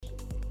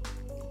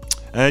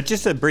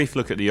Just a brief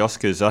look at the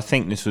Oscars. I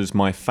think this was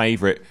my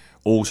favourite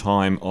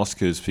all-time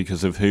Oscars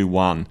because of who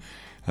won.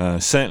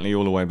 Certainly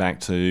all the way back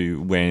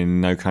to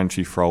when No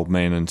Country for Old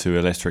Men and to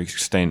a lesser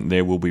extent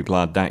There Will Be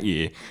Blood that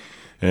year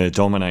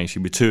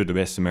dominated with two of the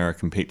best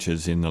American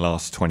pictures in the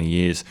last 20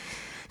 years.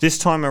 This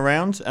time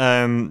around,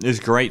 it was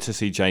great to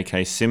see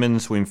J.K.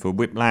 Simmons win for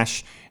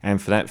Whiplash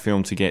and for that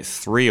film to get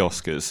 3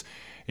 Oscars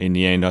in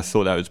the end. I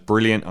thought that was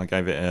brilliant. I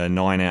gave it a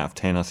 9 out of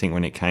 10, I think,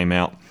 when it came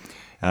out.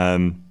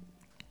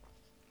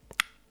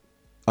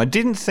 I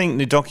didn't think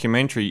the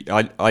documentary,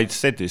 I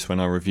said this when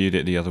I reviewed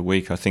it the other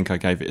week, I think I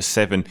gave it a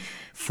 7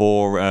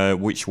 for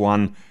which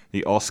won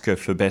the Oscar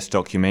for Best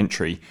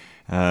Documentary,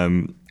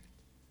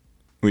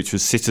 which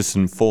was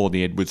Citizen 4,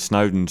 the Edward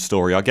Snowden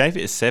story. I gave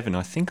it a 7.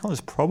 I think I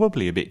was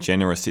probably a bit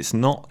generous. It's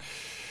not,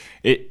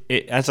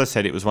 as I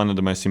said, it was one of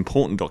the most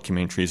important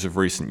documentaries of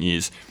recent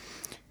years.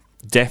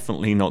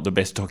 Definitely not the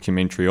best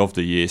documentary of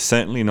the year,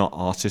 certainly not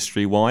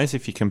artistry-wise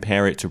if you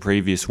compare it to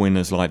previous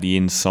winners like The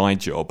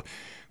Inside Job,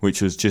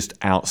 which was just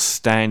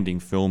outstanding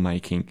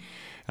filmmaking.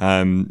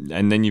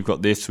 And then you've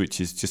got this,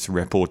 which is just a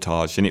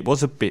reportage, and it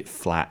was a bit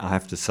flat, I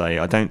have to say.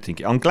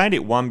 I'm glad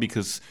it won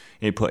because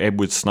it put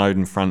Edward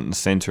Snowden front and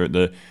centre at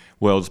the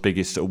world's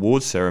biggest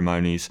awards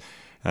ceremonies,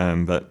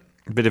 but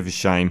a bit of a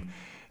shame.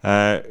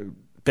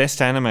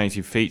 Best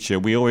Animated Feature,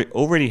 we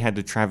already had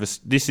the Travis...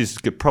 This is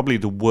probably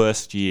the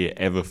worst year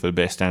ever for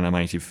Best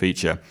Animated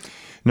Feature.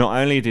 Not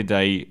only did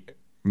they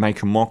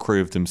make a mockery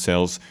of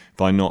themselves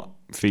by not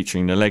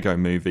featuring the Lego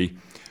Movie,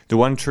 the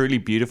one truly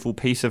beautiful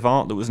piece of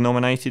art that was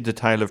nominated, The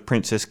Tale of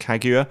Princess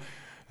Kaguya,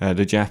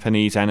 the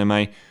Japanese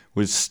anime,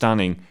 was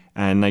stunning,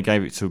 and they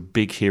gave it to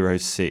Big Hero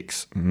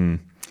 6.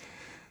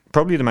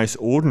 Probably the most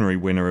ordinary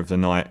winner of the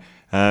night.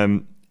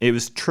 It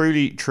was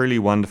truly, truly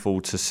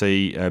wonderful to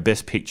see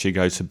Best Picture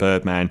go to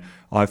Birdman.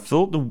 I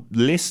thought the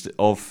list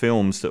of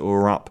films that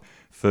were up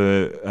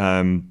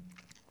for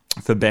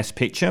Best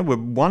Picture were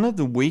one of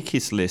the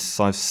weakest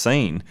lists I've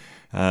seen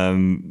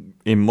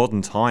in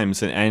modern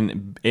times,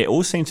 and it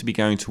all seemed to be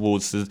going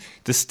towards the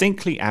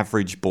distinctly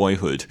average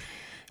Boyhood.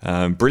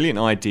 Brilliant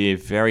idea,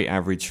 very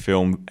average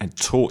film, and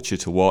torture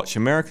to watch.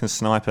 American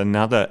Sniper,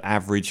 another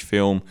average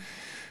film,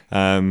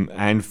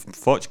 and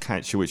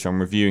Foxcatcher, which I'm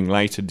reviewing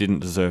later, didn't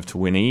deserve to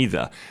win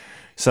either.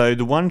 So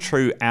the one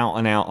true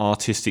out-and-out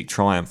artistic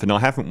triumph, and I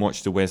haven't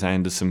watched the Wes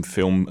Anderson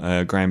film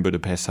Grand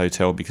Budapest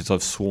Hotel because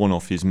I've sworn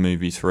off his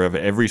movies forever.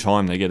 Every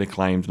time they get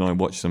acclaimed and I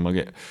watch them, I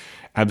get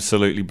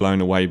absolutely blown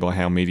away by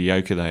how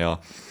mediocre they are.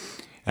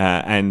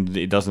 And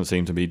it doesn't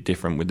seem to be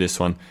different with this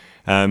one.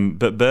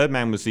 But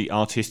Birdman was the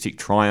artistic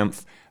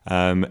triumph.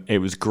 It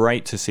was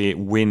great to see it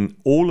win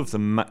all of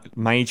the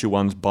major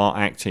ones bar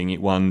acting.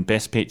 It won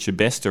Best Picture,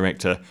 Best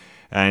Director,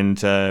 and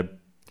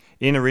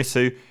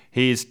Inarritu,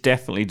 he is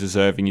definitely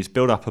deserving. He's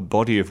built up a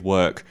body of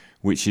work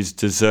which is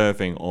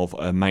deserving of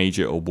a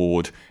major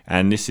award,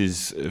 and this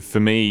is,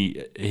 for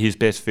me, his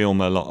best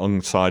film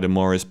alongside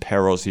Maurice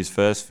Perros, his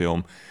first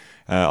film.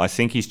 I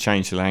think he's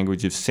changed the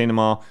language of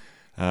cinema.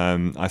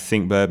 I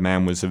think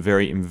Birdman was a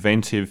very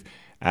inventive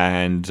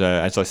and,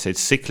 as I said,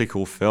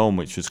 cyclical film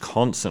which was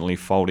constantly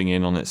folding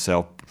in on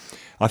itself.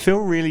 I feel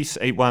really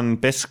it won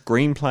Best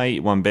Screenplay,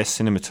 it won Best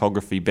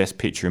Cinematography, Best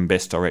Picture and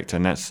Best Director,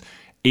 and that's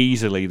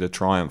easily the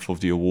triumph of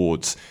the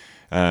awards.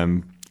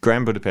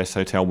 Grand Budapest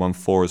Hotel won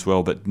 4 as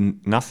well, but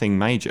nothing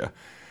major.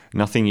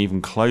 Nothing even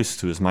close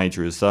to as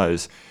major as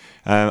those.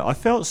 I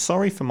felt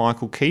sorry for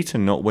Michael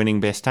Keaton not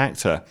winning Best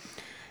Actor.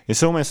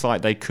 It's almost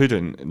like they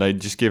couldn't. They'd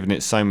just given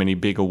it so many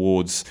big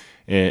awards.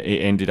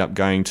 It ended up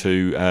going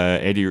to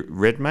Eddie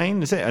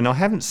Redmayne, is it? And I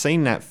haven't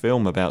seen that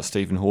film about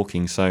Stephen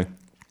Hawking, so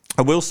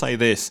I will say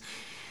this.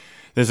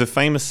 There's a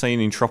famous scene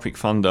in Tropic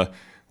Thunder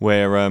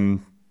where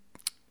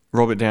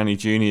Robert Downey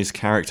Jr.'s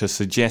character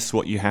suggests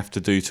what you have to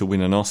do to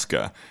win an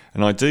Oscar.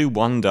 And I do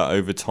wonder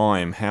over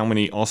time how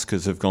many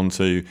Oscars have gone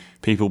to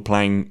people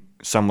playing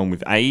someone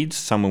with AIDS,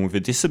 someone with a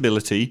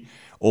disability,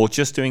 or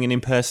just doing an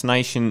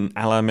impersonation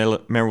a la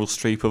Meryl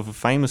Streep of a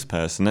famous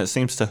person. That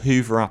seems to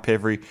hoover up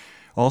every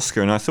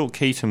Oscar. And I thought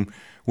Keaton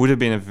would have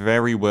been a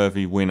very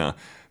worthy winner,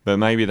 but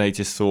maybe they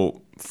just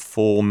thought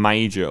 4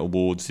 major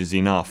awards is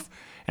enough.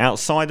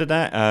 Outside of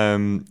that,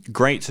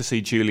 great to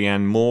see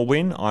Julianne Moore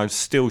win. I was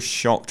still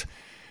shocked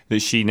that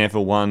she never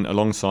won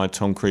alongside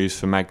Tom Cruise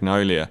for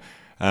Magnolia.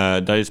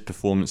 Those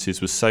performances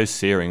were so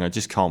searing. I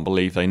just can't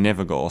believe they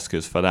never got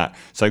Oscars for that.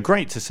 So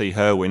great to see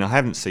her win. I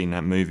haven't seen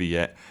that movie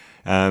yet.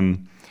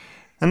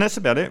 And that's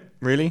about it,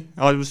 really.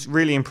 I was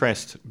really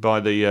impressed by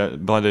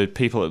the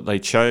people that they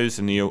chose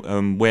and the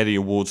where the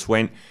awards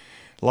went.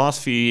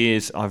 Last few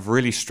years, I've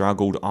really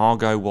struggled.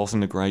 Argo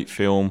wasn't a great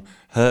film.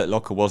 Hurt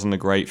Locker wasn't a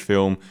great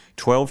film.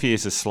 12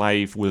 Years a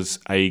Slave was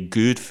a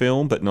good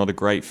film, but not a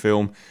great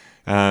film.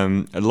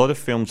 A lot of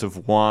films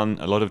have won.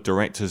 A lot of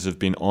directors have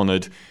been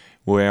honoured,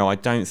 where I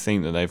don't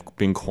think that they've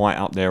been quite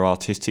up there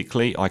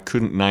artistically. I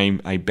couldn't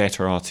name a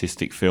better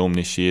artistic film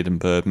this year than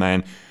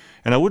Birdman.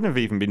 And I wouldn't have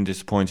even been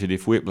disappointed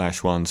if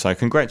Whiplash won. So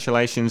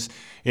congratulations,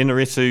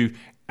 Inarritu,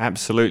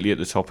 absolutely at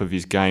the top of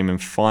his game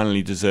and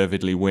finally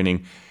deservedly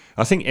winning.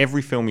 I think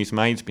every film he's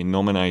made's been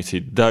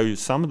nominated, though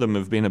some of them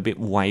have been a bit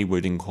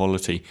wayward in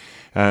quality.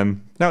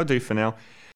 That'll do for now.